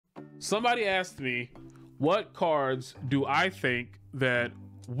somebody asked me, what cards do I think that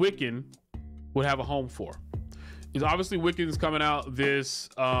Wiccan would have a home for? Is obviously Wiccan's coming out this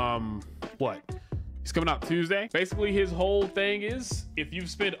he's coming out Tuesday. Basically his whole thing is, if you've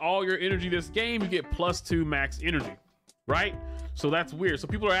spent all your energy this game, you get +2 max energy, right? So that's weird. So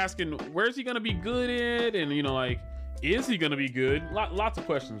people are asking, where's he gonna be good at? And you know, like, is he gonna be good? Lots of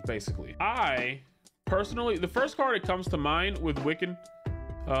questions basically. I personally, the first card that comes to mind with Wiccan,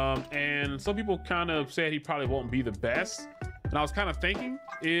 and some people kind of said he probably won't be the best, and I was kind of thinking,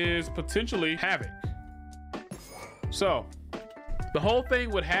 is potentially Havoc. So the whole thing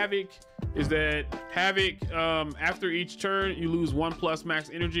with Havoc is that Havoc, after each turn, you lose 1+ max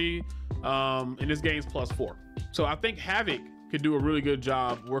energy, and this game's +4. So I think Havoc could do a really good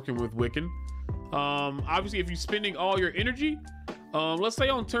job working with Wiccan. Obviously, if you're spending all your energy, let's say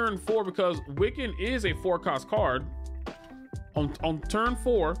on turn 4, because Wiccan is a 4-cost card. On turn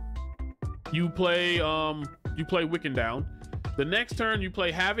 4, you play Wiccan down. The next turn, you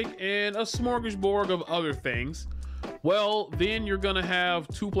play Havoc and a smorgasbord of other things. Well, then you're gonna have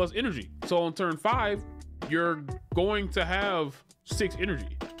 2+ energy. So on turn 5, you're going to have 6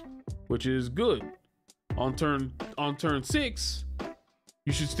 energy, which is good. On turn 6,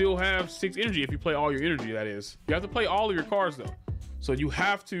 you should still have 6 energy if you play all your energy, that is. You have to play all of your cards though. So you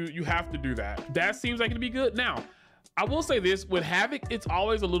have to do that. That seems like it'd be good. Now, I will say this, with Havoc, it's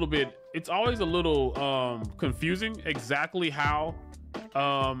always a little confusing exactly how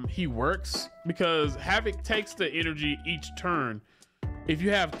he works, because Havoc takes the energy each turn. If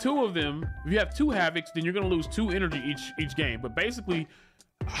you have 2 of them, if you have 2 Havocs, then you're gonna lose 2 energy each game. But basically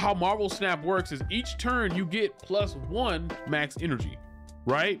how Marvel Snap works is each turn you get +1 max energy,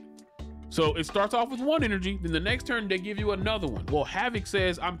 right? So it starts off with 1 energy, then the next turn they give you another one. Well, Havoc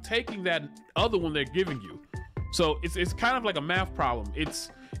says, I'm taking that other one they're giving you. So it's kind of like a math problem.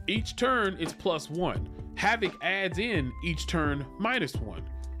 It's each turn it's +1. Havoc adds in each turn -1.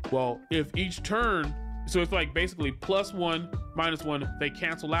 Well, if each turn, so it's like basically +1, -1, they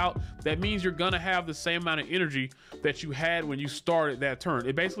cancel out. That means you're gonna have the same amount of energy that you had when you started that turn.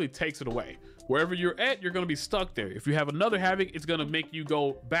 It basically takes it away. Wherever you're at, you're gonna be stuck there. If you have another Havoc, it's gonna make you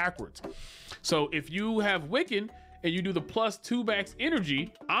go backwards. So if you have Wiccan and you do the +2 max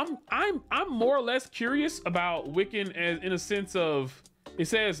energy, I'm more or less curious about Wiccan, as in a sense of, it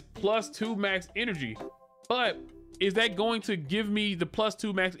says +2 max energy, but is that going to give me the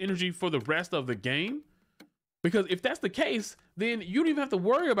 +2 max energy for the rest of the game? Because if that's the case, then you don't even have to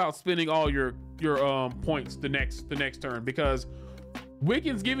worry about spending all your points the next turn, because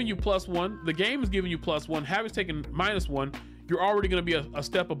Wiccan's giving you +1, the game is giving you +1, Havoc's taking -1, you're already gonna be a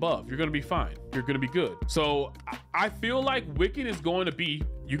step above. You're gonna be fine. You're gonna be good. So I feel like Wiccan is going to be,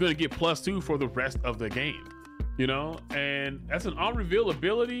 you're gonna get +2 for the rest of the game, you know? And that's an on-reveal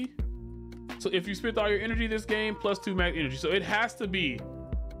ability. So if you spent all your energy this game, +2 max energy. So it has to be,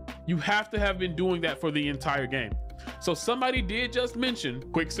 you have to have been doing that for the entire game. So somebody did just mention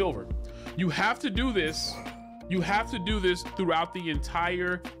Quicksilver. You have to do this. You have to do this throughout the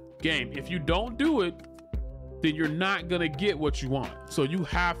entire game. If you don't do it, then you're not gonna get what you want. So you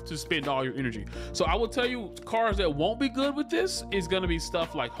have to spend all your energy. So I will tell you, cards that won't be good with this is gonna be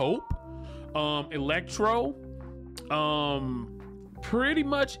stuff like Hope, Electro, pretty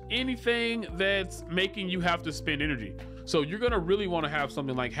much anything that's making you have to spend energy. So you're gonna really wanna have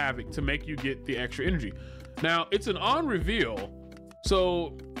something like Havoc to make you get the extra energy. Now, it's an on reveal,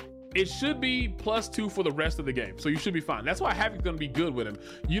 so it should be +2 for the rest of the game. So you should be fine. That's why Havoc's gonna be good with him.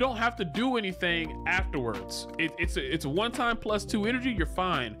 You don't have to do anything afterwards. It's a one-time +2 energy, you're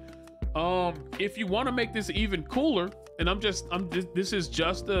fine. If you wanna make this even cooler, and this is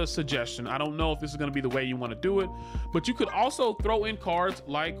just a suggestion. I don't know if this is gonna be the way you wanna do it, but you could also throw in cards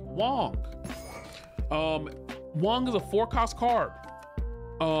like Wong. Wong is a 4-cost card.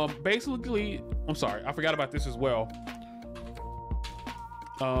 Basically, I'm sorry, I forgot about this as well.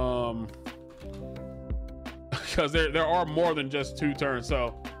 Because there are more than just 2 turns.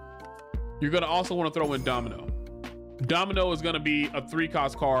 So you're gonna also want to throw in Domino. Domino is gonna be a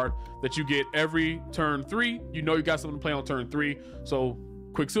 3-cost card that you get every turn 3. You know you got something to play on turn 3. So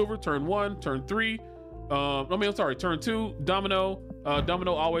Quicksilver, turn 1, turn 3. Turn 2. Domino.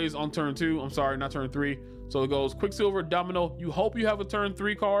 Domino always on turn 2. I'm sorry, not turn 3. So it goes Quicksilver, Domino. You hope you have a turn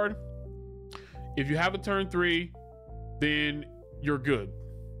 3 card. If you have a turn 3, then you're good.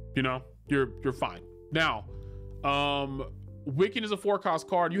 You know, you're fine. Now, Wiccan is a 4-cost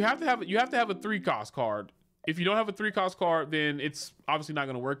card. You have to have a 3-cost card. If you don't have a 3-cost card, then it's obviously not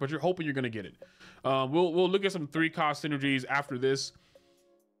going to work, but you're hoping you're going to get it. We'll look at some 3-cost synergies after this,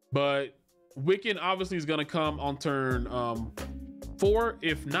 but Wiccan obviously is going to come on turn 4.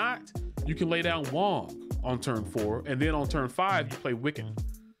 If not, you can lay down Wong on turn 4, and then on turn 5 you play Wiccan.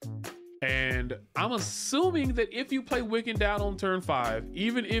 And I'm assuming that if you play Wiccan down on turn 5,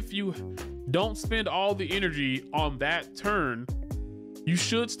 even if you don't spend all the energy on that turn, you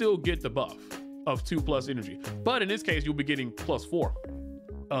should still get the buff of 2+ energy. But in this case, you'll be getting +4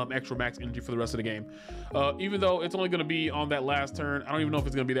 extra max energy for the rest of the game. Even though it's only going to be on that last turn, I don't even know if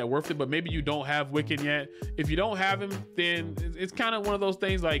it's going to be that worth it, but maybe you don't have Wiccan yet. If you don't have him, then it's kind of one of those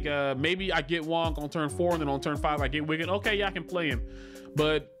things like maybe I get Wong on turn 4 and then on turn 5 I get Wiccan. Okay, yeah, I can play him.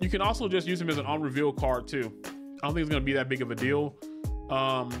 But you can also just use him as an on-reveal card too. I don't think it's going to be that big of a deal.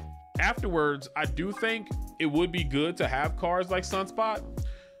 Afterwards, I do think it would be good to have cards like Sunspot,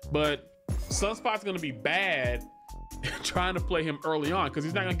 but Sunspot's going to be bad trying to play him early on because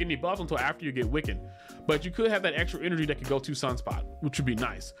he's not going to get any buffs until after you get Wiccan. But you could have that extra energy that could go to Sunspot, which would be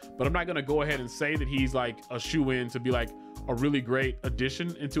nice. But I'm not going to go ahead and say that he's like a shoe-in to be like a really great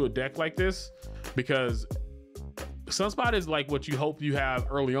addition into a deck like this, because Sunspot is like what you hope you have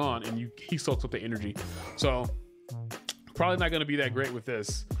early on, and he soaks up the energy. So probably not going to be that great with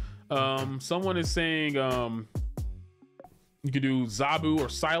this. Someone is saying you could do Zabu or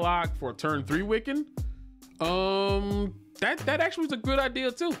Psylocke for a turn 3 Wiccan. That actually is a good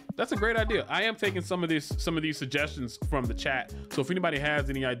idea too. That's a great idea. I am taking some of these suggestions from the chat. So if anybody has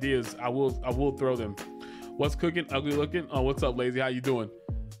any ideas, I will throw them. What's cooking? Ugly looking. Oh, what's up, Lazy? How you doing?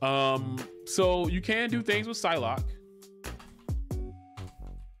 So you can do things with Psylocke.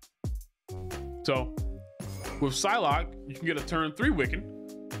 So with Psylocke, you can get a turn 3 Wiccan,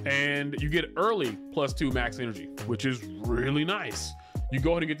 and you get early +2 max energy, which is really nice. You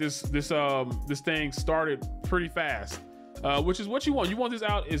go ahead and get this thing started pretty fast, which is what you want. You want this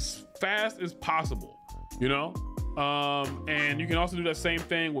out as fast as possible, you know? And you can also do that same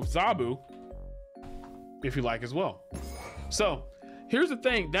thing with Zabu if you like as well. So here's the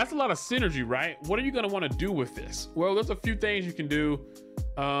thing, that's a lot of synergy, right? What are you gonna wanna do with this? Well, there's a few things you can do.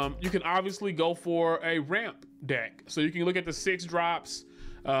 You can obviously go for a ramp deck. So you can look at the 6 drops.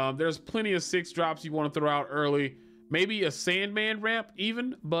 There's plenty of 6 drops you want to throw out early. Maybe a Sandman ramp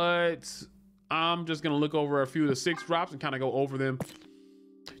even, but I'm just going to look over a few of the 6 drops and kind of go over them.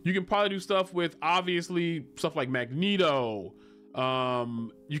 You can probably do stuff with, obviously, stuff like Magneto.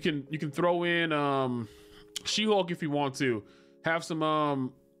 You can throw in She-Hulk if you want to. Have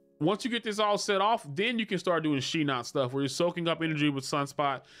some... Once you get this all set off, then you can start doing She-Not stuff where you're soaking up energy with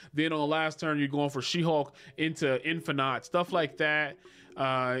Sunspot. Then on the last turn, you're going for She-Hulk into Infinite, stuff like that.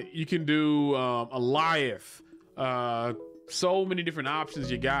 You can do Alioth. So many different options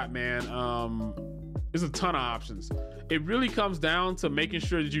you got, man. There's a ton of options. It really comes down to making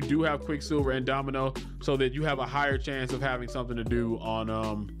sure that you do have Quicksilver and Domino so that you have a higher chance of having something to do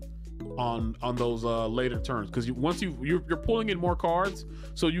on those later turns, because you're pulling in more cards,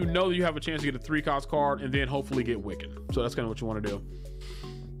 so you know you have a chance to get a 3-cost card and then hopefully get Wiccan. So that's kind of what you want to do.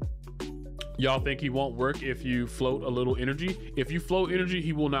 Y'all think he won't work if you float a little energy? If you float energy,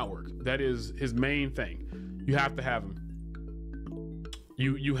 he will not work. That is his main thing. You have to have him.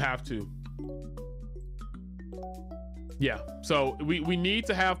 You have to. Yeah, so we need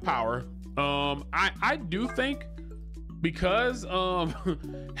to have power. I do think, because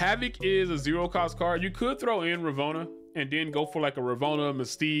Havoc is a 0-cost card, you could throw in Ravonna and then go for like a Ravonna,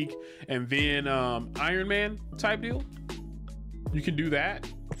 Mystique, and then Iron Man type deal. You can do that.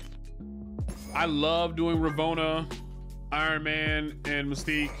 I love doing Ravonna, Iron Man, and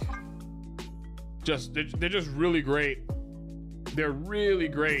Mystique. They're just really great. They're really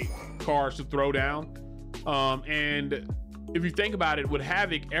great cards to throw down. And if you think about it, with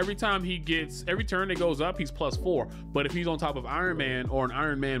Havoc, every turn that goes up, he's +4. But if he's on top of Iron Man or an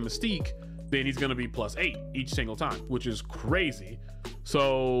Iron Man Mystique, then he's gonna be +8 each single time, which is crazy.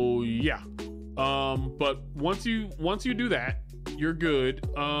 So yeah. But once you do that, you're good.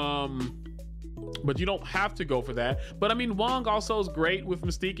 But you don't have to go for that. But I mean, Wong also is great with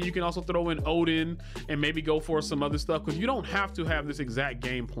Mystique, and you can also throw in Odin and maybe go for some other stuff, because you don't have to have this exact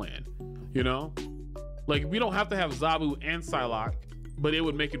game plan, you know? Like, we don't have to have Zabu and Psylocke, but it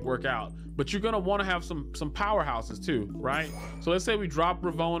would make it work out. But you're gonna want to have some powerhouses too, right? So let's say we drop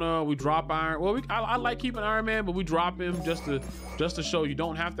Ravonna, we drop Iron. Well, I like keeping Iron Man, but we drop him just to show you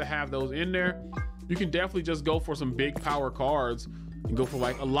don't have to have those in there. You can definitely just go for some big power cards and go for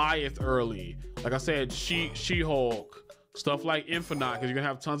like Alioth early. Like I said, She-Hulk, stuff like Infinite, because you're gonna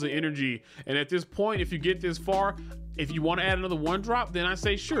have tons of energy. And at this point, if you get this far, if you want to add another 1-drop, then I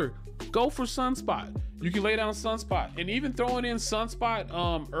say sure, go for Sunspot. You can lay down Sunspot, and even throwing in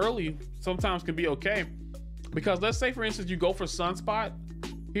Sunspot early sometimes can be okay, because let's say for instance you go for Sunspot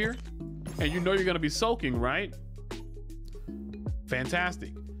here and you know you're going to be soaking, right?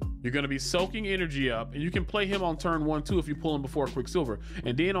 fantastic. You're going to be soaking energy up, and you can play him on turn 1 too if you pull him before Quicksilver.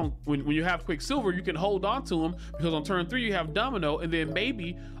 And then when you have Quicksilver, you can hold on to him because on turn 3 you have Domino, and then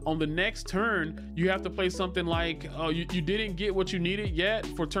maybe on the next turn you have to play something like you didn't get what you needed yet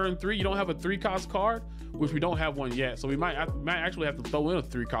for turn 3. You don't have a 3-cost card, which we don't have one yet, so we might actually have to throw in a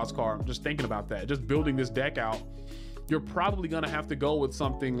 3-cost card. I'm just thinking about that, just building this deck out. You're probably going to have to go with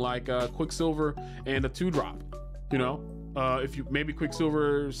something like Quicksilver and a 2-drop, you know. If you maybe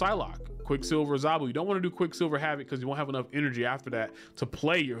Quicksilver Psylocke, Quicksilver Zabu. You don't want to do Quicksilver Havoc because you won't have enough energy after that to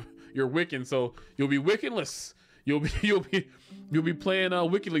play your Wiccan. So you'll be Wiccanless. You'll be playing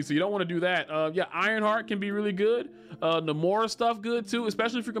wickedly. So you don't want to do that. Yeah, Ironheart can be really good. Nomura stuff good too,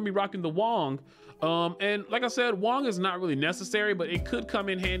 especially if you're gonna be rocking the Wong. And like I said, Wong is not really necessary, but it could come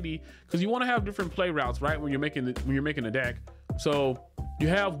in handy because you want to have different play routes, right? When you're making the deck. So you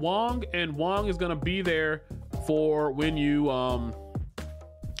have Wong, and Wong is gonna be there for when you don't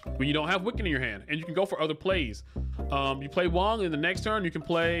have Wiccan in your hand, and you can go for other plays. You play Wong, in the next turn you can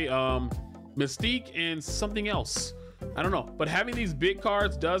play Mystique and something else. I don't know, but having these big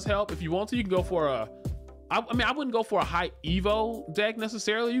cards does help. If you want to, you can go for I wouldn't go for a high Evo deck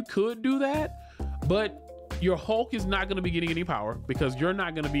necessarily. You could do that, but your Hulk is not going to be getting any power because you're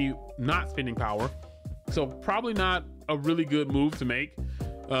not going to be not spending power. So probably not a really good move to make.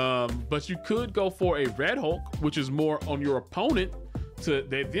 But you could go for a Red Hulk, which is more on your opponent, to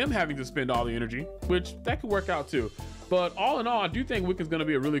them having to spend all the energy, which that could work out too. But all in all, I do think Wiccan's going to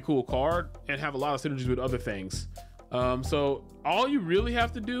be a really cool card and have a lot of synergies with other things. So all you really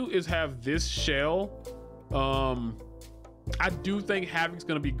have to do is have this shell. I do think Havoc's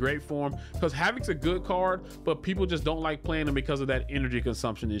going to be great for him because Havoc's a good card, but people just don't like playing him because of that energy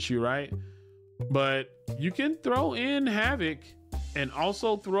consumption issue, right? But you can throw in Havoc and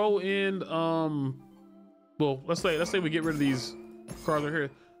also throw in well, let's say we get rid of these cards right here.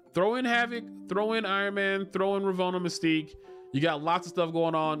 Throw in Havoc, throw in Iron Man, throw in Ravonna Mystique. You got lots of stuff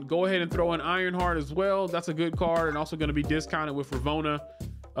going on. Go ahead and throw in Ironheart as well. That's a good card and also going to be discounted with Ravonna.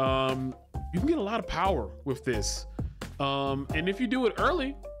 You can get a lot of power with this. And if you do it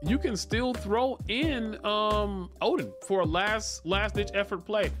early, you can still throw in Odin for a last ditch effort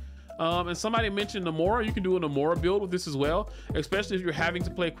play. And somebody mentioned Nomura. You can do a Nomura build with this as well, especially if you're having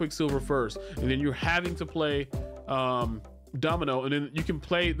to play Quicksilver first, and then you're having to play Domino, and then you can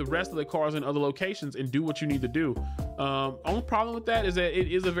play the rest of the cards in other locations and do what you need to do. Only problem with that is that it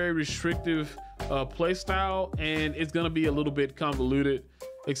is a very restrictive play style, and it's going to be a little bit convoluted,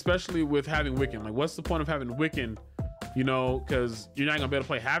 especially with having Wiccan. Like, what's the point of having Wiccan? You know, because you're not going to be able to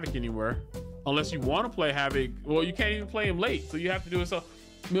play Havoc anywhere unless you want to play Havoc. Well, you can't even play him late, so you have to do it. So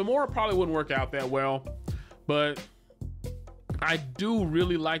Nomura probably wouldn't work out that well, but I do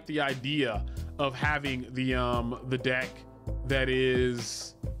really like the idea of having the deck that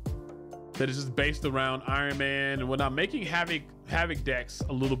is just based around Iron Man and whatnot, making Havoc decks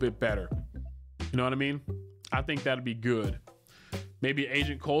a little bit better. You know what I mean? I think that'd be good. Maybe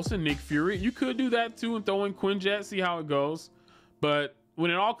Agent Coulson, Nick Fury. You could do that too and throw in Quinjet, see how it goes. But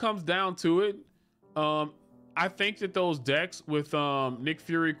when it all comes down to it, I think that those decks with Nick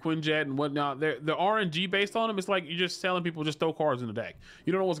Fury, Quinjet, and whatnot, the RNG based on them, it's like you're just telling people just throw cards in the deck.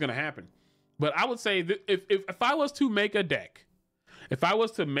 You don't know what's going to happen. But I would say that if I was to make a deck, for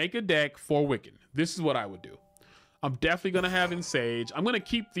Wiccan, this is what I would do. I'm definitely going to have in Sage. I'm going to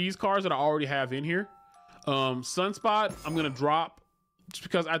keep these cards that I already have in here. Sunspot, I'm going to drop just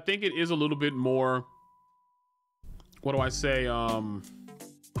because I think it is a little bit more, what do I say? A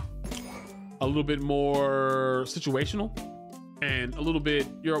little bit more situational, and a little bit,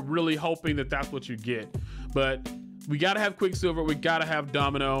 you're really hoping that that's what you get. But we got to have Quicksilver. We got to have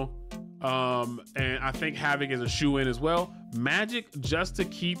Domino. And I think Havoc is a shoe-in as well. Magic, just to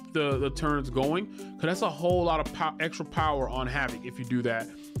keep the turns going, because that's a whole lot of extra power on Havoc if you do that.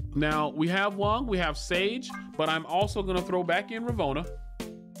 Now, we have Wong, we have Sage, but I'm also going to throw back in Ravonna,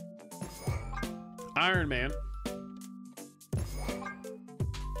 Iron Man,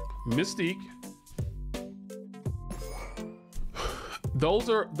 Mystique. Those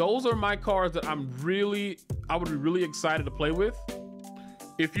are my cards that I would be really excited to play with.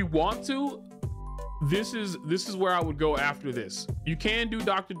 If you want to, this is where I would go after this. You can do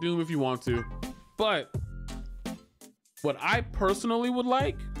Dr. Doom if you want to, but what I personally would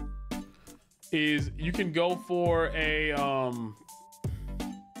like is you can go for a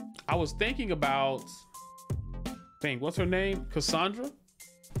I was thinking about, what's her name? Cassandra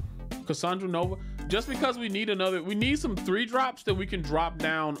Nova. Just because we need some 3-drops that we can drop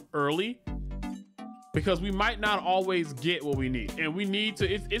down early, because we might not always get what we need, and we need to.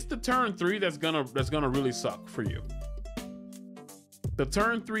 It's the turn 3 that's gonna really suck for you. The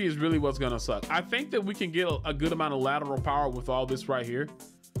turn 3 is really what's gonna suck. I think that we can get a good amount of lateral power with all this right here.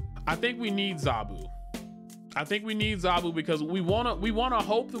 I think we need Zabu. I think we need Zabu because we wanna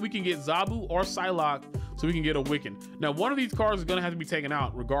hope that we can get Zabu or Psylocke so we can get a Wiccan. Now, one of these cards is gonna have to be taken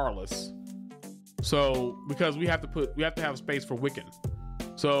out regardless. So, because we have to have space for Wiccan.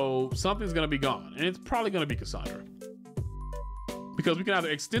 So something's gonna be gone, and it's probably gonna be Cassandra. Because we can either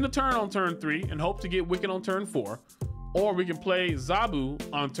extend the turn on turn 3 and hope to get Wiccan on turn 4, or we can play Zabu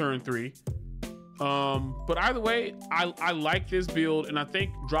on turn 3. But either way, I like this build, and I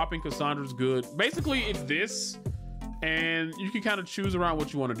think dropping Cassandra is good. Basically, it's this, and you can kind of choose around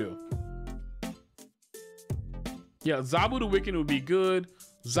what you want to do. Yeah, Zabu to Wiccan would be good.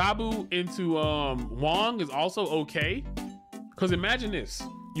 Zabu into Wong is also okay. Because imagine this.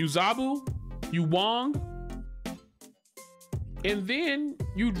 You Zabu, you Wong, and then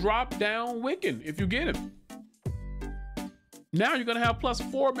you drop down Wiccan if you get him. Now you're going to have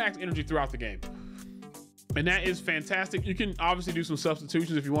 +4 max energy throughout the game. And that is fantastic. You can obviously do some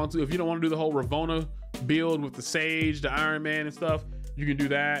substitutions if you want to. If you don't want to do the whole Ravonna build with the Sage, the Iron Man and stuff, you can do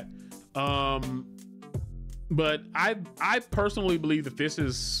that. But I personally believe that this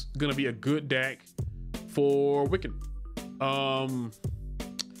is going to be a good deck for Wiccan.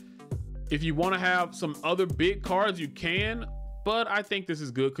 If you want to have some other big cards, you can. But I think this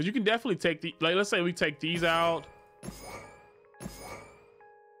is good because you can definitely take the, like, let's say we take these out.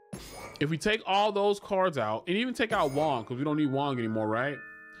 If we take all those cards out and even take out Wong, because we don't need Wong anymore, right?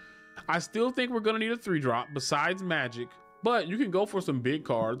 I still think we're going to need a 3-drop besides Magic, but you can go for some big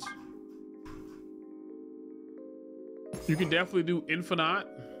cards. You can definitely do Infinite,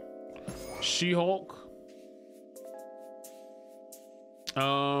 She-Hulk.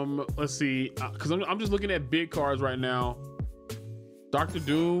 Let's see, because I'm just looking at big cards right now. Dr.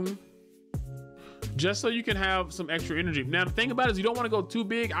 Doom. Just so you can have some extra energy. Now, the thing about it is you don't want to go too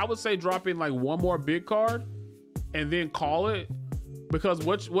big. I would say drop in like one more big card and then call it. Because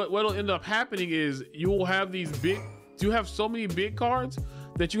what'll end up happening is you will have these big, you have so many big cards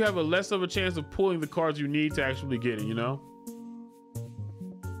that you have a less of a chance of pulling the cards you need to actually get it, you know?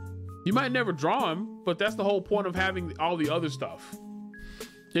 You might never draw them, but that's the whole point of having all the other stuff.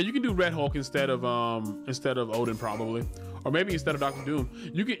 Yeah, you can do Red Hulk instead of Odin probably. Or maybe instead of Dr. Doom.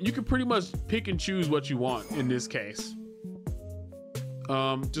 You can pretty much pick and choose what you want in this case.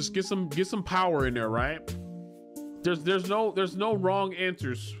 Just get some power in there, right? There's no wrong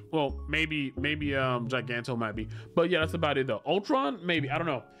answers. Well, maybe Giganto might be. But yeah, that's about it though. Ultron, maybe, I don't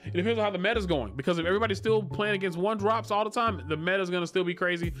know. It depends on how the meta's going. Because if everybody's still playing against 1-drops all the time, the meta's gonna still be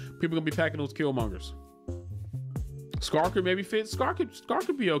crazy. People are gonna be packing those Killmongers. Scar could maybe fit. Scar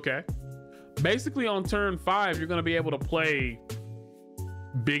could be okay. Basically on turn 5, you're gonna be able to play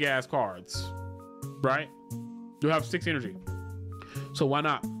big ass cards, right? You'll have 6 energy. So why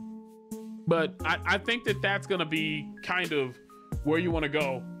not? But I think that that's gonna be kind of where you wanna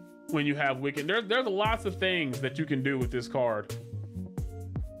go when you have Wiccan. There's lots of things that you can do with this card.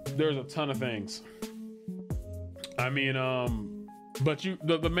 There's a ton of things. I mean, but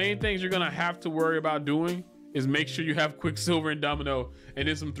the main things you're gonna have to worry about doing is make sure you have Quicksilver and Domino and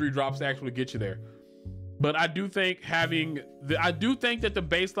then some 3-drops to actually get you there. But I do think that the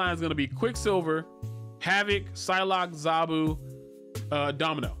baseline is gonna be Quicksilver, Havoc, Psylocke, Zabu,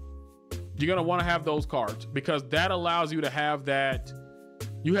 Domino. You're gonna wanna have those cards because that allows you to have that.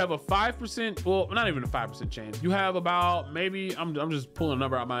 You have a 5%, well, not even a 5% chance. You have about, maybe, I'm just pulling a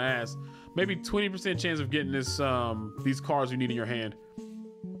number out my ass, maybe 20% chance of getting these cards you need in your hand.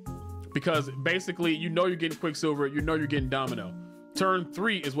 Because basically, you know you're getting Quicksilver, you know you're getting Domino. Turn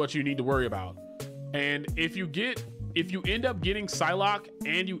 3 is what you need to worry about. And if you end up getting Psylocke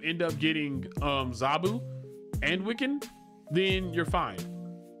and you end up getting Zabu and Wiccan, then you're fine,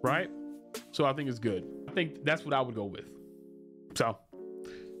 right? So I think it's good. I think that's what I would go with. So,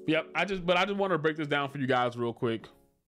 yep. I just wanted to break this down for you guys real quick.